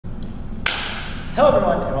Hello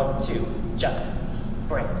everyone and welcome to Just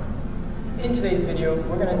Brain. In today's video,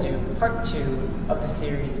 we're going to do part 2 of the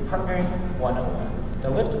series Partnering 101. The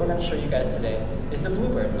lift we're going to show you guys today is the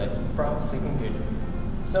Bluebird lift from Sleeping Beauty.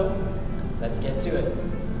 So, let's get to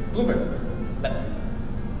it. Bluebird, let's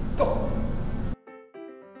go!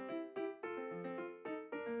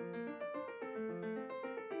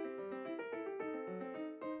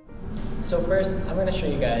 So first, I'm going to show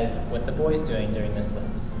you guys what the boy's doing during this lift.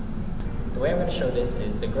 The way I'm going to show this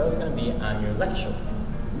is the girl's going to be on your left shoulder.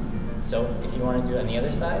 So if you want to do it on the other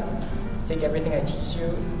side, take everything I teach you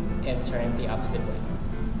and turn it the opposite way.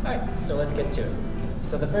 Alright, so let's get to it.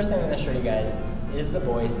 So the first thing I'm going to show you guys is the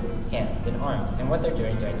boy's hands and arms and what they're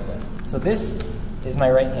doing during the lift. So this is my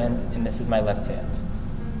right hand and this is my left hand.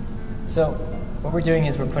 So what we're doing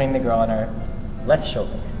is we're putting the girl on our left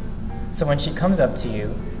shoulder. So when she comes up to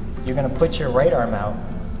you, you're going to put your right arm out,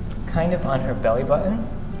 kind of on her belly button,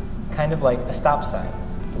 kind of like a stop sign.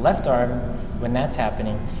 The left arm, when that's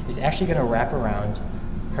happening, is actually going to wrap around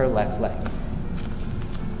her left leg.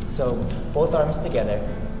 So both arms together,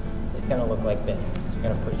 it's going to look like this. You're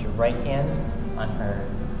going to put your right hand on her.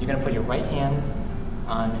 You're going to put your right hand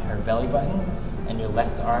on her belly button, and your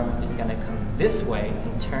left arm is going to come this way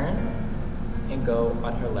and turn and go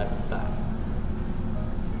on her left thigh.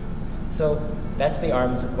 So that's the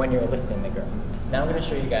arms when you're lifting the girl. Now I'm going to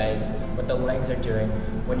show you guys what the legs are doing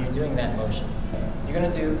when you're doing that motion. You're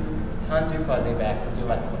going to do tendu croisé back with your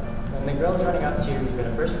left foot. When the girl's running up to you, you're going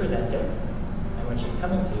to first present her, and when she's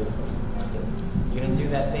coming to you, you're going to do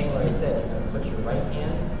that thing where I said you're going to put your right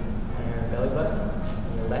hand on her belly button,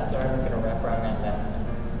 and your left arm is going to wrap around that left leg.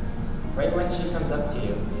 Right when she comes up to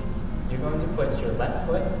you, you're going to put your left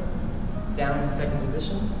foot down in second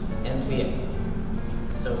position and plie.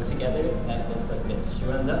 So together, that looks like this. She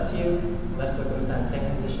runs up to you, left foot goes down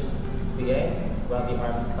second position, plie, while the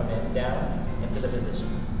arms come in down into the position.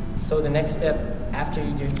 So the next step after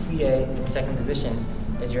you do plie in second position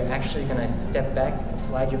is you're actually going to step back and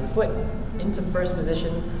slide your foot into first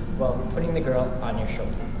position while putting the girl on your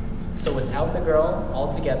shoulder. So without the girl,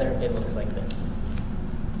 all together, it looks like this.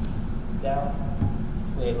 Down,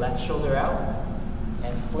 plie left shoulder out,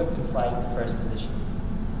 and flip and slide into first position.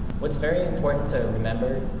 What's very important to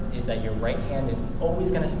remember is that your right hand is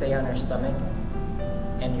always going to stay on her stomach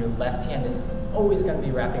and your left hand is always going to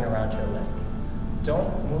be wrapping around her leg.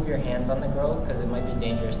 Don't move your hands on the girl because it might be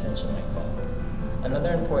dangerous and she might fall.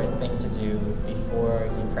 Another important thing to do before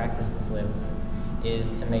you practice this lift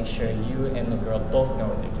is to make sure you and the girl both know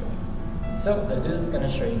what they're doing. So Aziz is going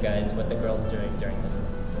to show you guys what the girl's doing during this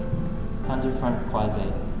lift. Tendu front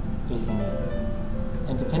croisé, facing you.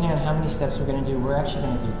 And depending on how many steps we're going to do, we're actually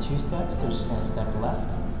going to do 2 steps. So we're just going to step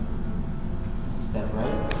left, step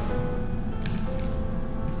right,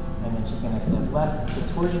 and then she's going to step left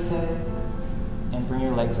to towards your tail and bring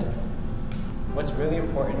your legs in. What's really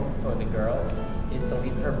important for the girl is to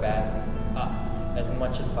leave her back up as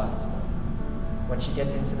much as possible. When she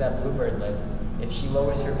gets into that Bluebird lift, if she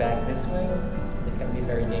lowers her back this way, it's going to be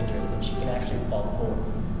very dangerous and she can actually fall forward.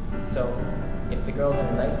 So if the girl's in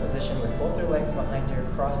a nice position with both her legs behind her,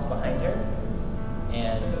 crossed behind her,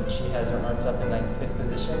 and she has her arms up in nice 5th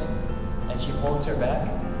position, and she holds her back,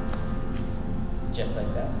 just like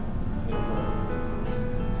that.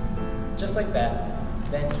 Just like that,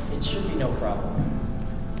 then it should be no problem.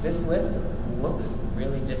 This lift looks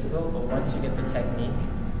really difficult, but once you get the technique,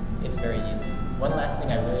 it's very easy. One last thing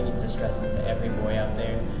I really need to stress to every boy out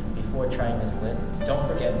there before trying this lift, don't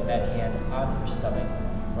forget that hand on her stomach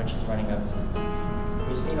when she's running up to you.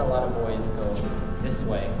 We've seen a lot of boys go this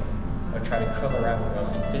way or try to curl around the girl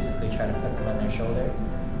and physically try to put them on their shoulder,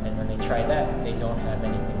 and when they try that, they don't have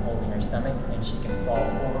anything holding her stomach and she can fall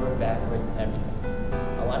forward, backwards, everything.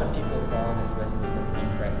 A lot of people fall in this lift because of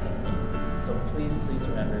incorrect technique. So please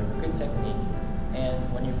remember, good technique, and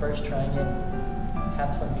when you're first trying it,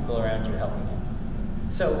 have some people around you helping you.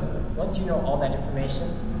 So once you know all that information,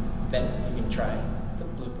 then you can try it.